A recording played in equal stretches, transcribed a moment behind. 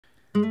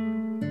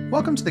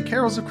Welcome to the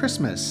Carols of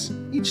Christmas.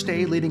 Each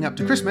day leading up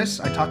to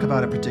Christmas, I talk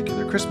about a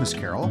particular Christmas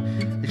carol,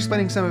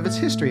 explaining some of its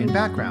history and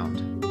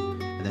background.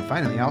 And then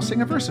finally, I'll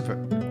sing a verse of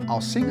it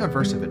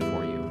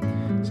for you.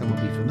 Some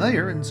will be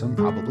familiar and some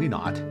probably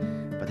not,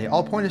 but they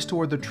all point us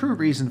toward the true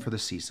reason for the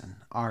season,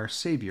 our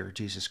Savior,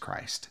 Jesus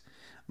Christ.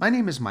 My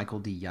name is Michael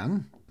D.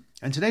 Young,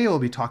 and today I will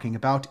be talking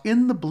about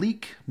In the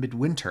Bleak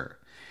Midwinter.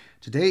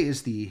 Today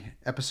is the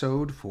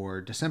episode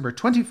for December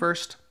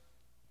 21st,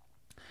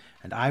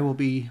 and I will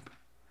be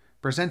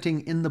presenting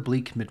In the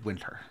Bleak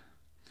Midwinter.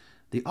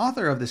 The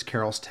author of this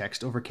carol's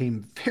text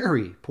overcame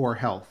very poor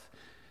health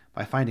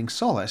by finding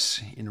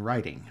solace in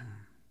writing.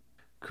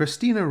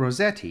 Christina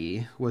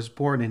Rossetti was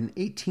born in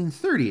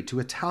 1830 to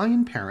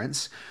Italian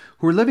parents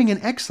who were living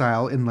in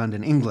exile in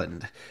London,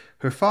 England.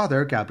 Her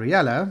father,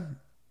 Gabriele,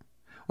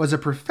 was a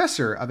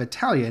professor of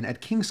Italian at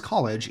King's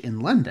College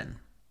in London.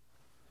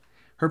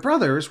 Her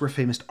brothers were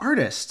famous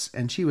artists,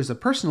 and she was a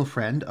personal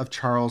friend of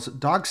Charles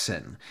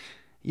Dodgson.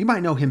 You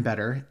might know him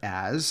better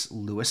as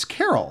Lewis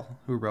Carroll,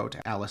 who wrote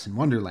Alice in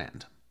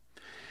Wonderland.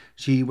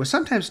 She was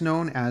sometimes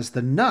known as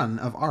the Nun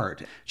of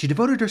Art. She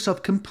devoted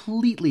herself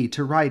completely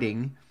to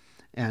writing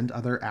and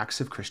other acts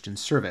of Christian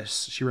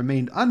service. She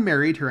remained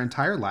unmarried her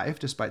entire life,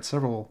 despite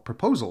several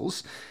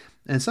proposals,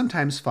 and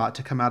sometimes fought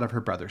to come out of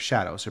her brother's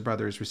shadows. Her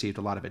brothers received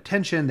a lot of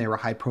attention. They were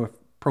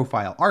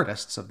high-profile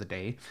artists of the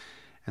day,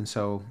 and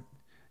so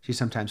she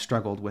sometimes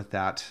struggled with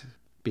that,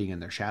 being in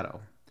their shadow.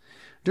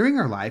 During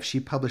her life, she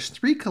published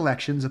 3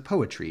 collections of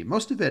poetry,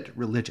 most of it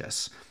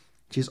religious.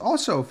 She's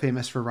also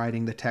famous for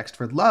writing the text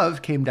for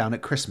Love Came Down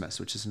at Christmas,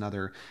 which is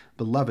another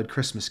beloved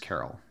Christmas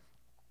carol.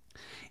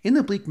 In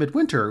the Bleak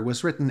Midwinter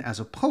was written as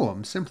a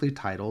poem simply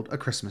titled A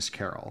Christmas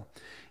Carol.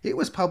 It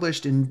was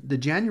published in the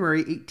January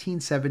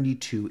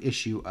 1872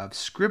 issue of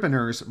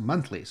Scrivener's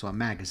Monthly, so a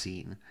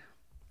magazine.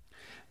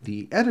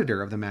 The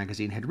editor of the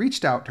magazine had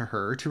reached out to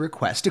her to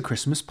request a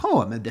Christmas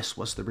poem, and this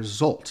was the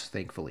result,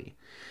 thankfully.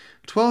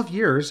 12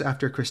 years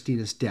after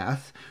Christina's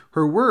death,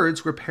 her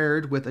words were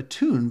paired with a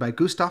tune by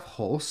Gustav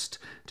Holst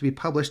to be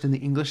published in the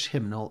English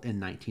Hymnal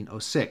in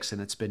 1906,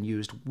 and it's been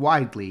used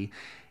widely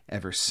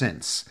ever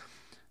since.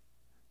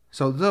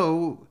 So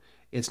though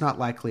it's not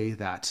likely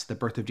that the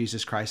birth of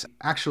Jesus Christ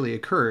actually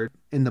occurred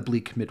in the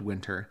Bleak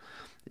Midwinter,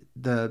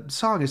 the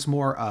song is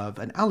more of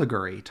an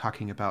allegory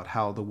talking about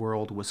how the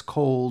world was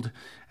cold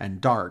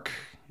and dark,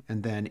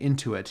 and then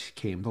into it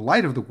came the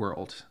light of the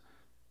world.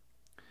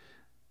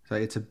 So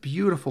it's a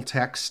beautiful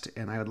text,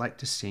 and I would like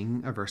to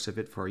sing a verse of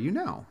it for you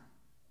now.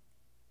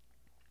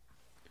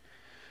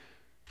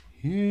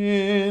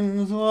 In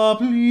the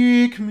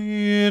bleak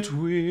midwinter,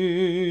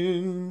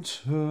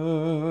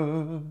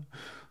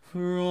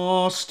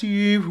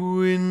 frosty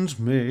wind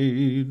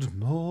made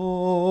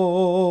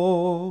moan,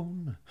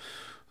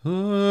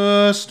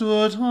 earth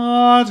stood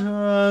hard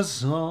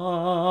as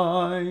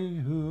iron,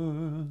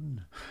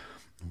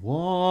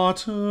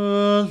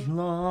 water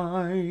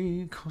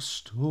like a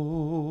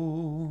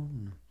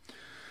stone.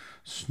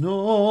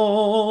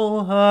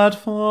 Snow had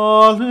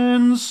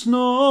fallen,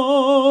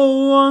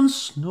 snow on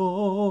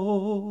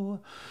snow,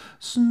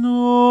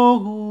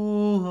 snow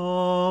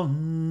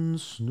on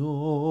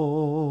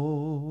snow.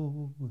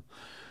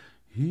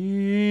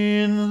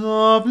 In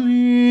the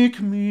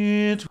bleak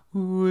midwinter,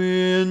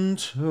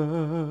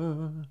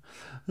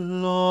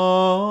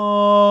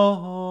 long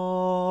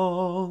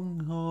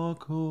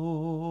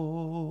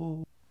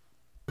ago.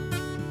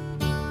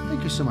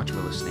 Thank you so much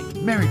for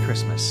listening. Merry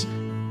Christmas,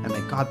 and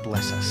may God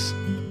bless us,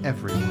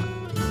 everyone.